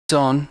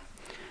On.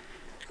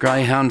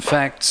 Greyhound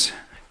Facts,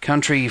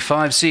 Country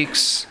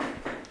 5-6.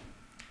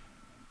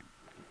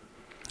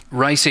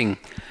 Racing.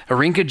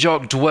 Arinka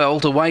Jock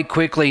dwelt, away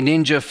quickly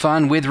Ninja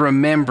Fun with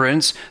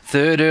Remembrance.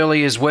 Third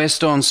early is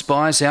West on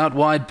Spice, out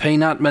wide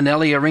Peanut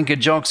Manelli. Arinka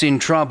Jock's in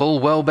trouble,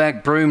 well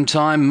back Broom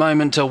Time,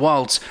 Moment to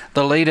Waltz.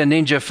 The leader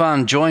Ninja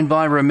Fun, joined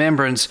by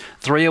Remembrance.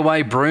 3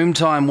 away Broom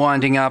Time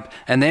winding up,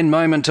 and then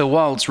Moment to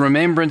Waltz.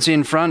 Remembrance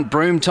in front,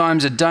 Broom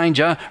Time's a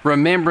danger.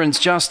 Remembrance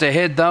just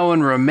ahead though,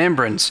 and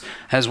Remembrance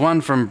has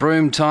won from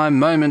Broom Time,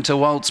 Moment to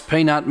Waltz,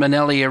 Peanut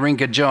Manelli,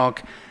 Arinka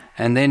Jock.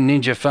 And then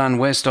Ninja Fun,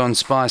 West on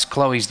Spice,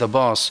 Chloe's the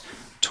boss.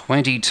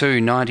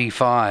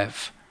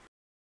 22.95.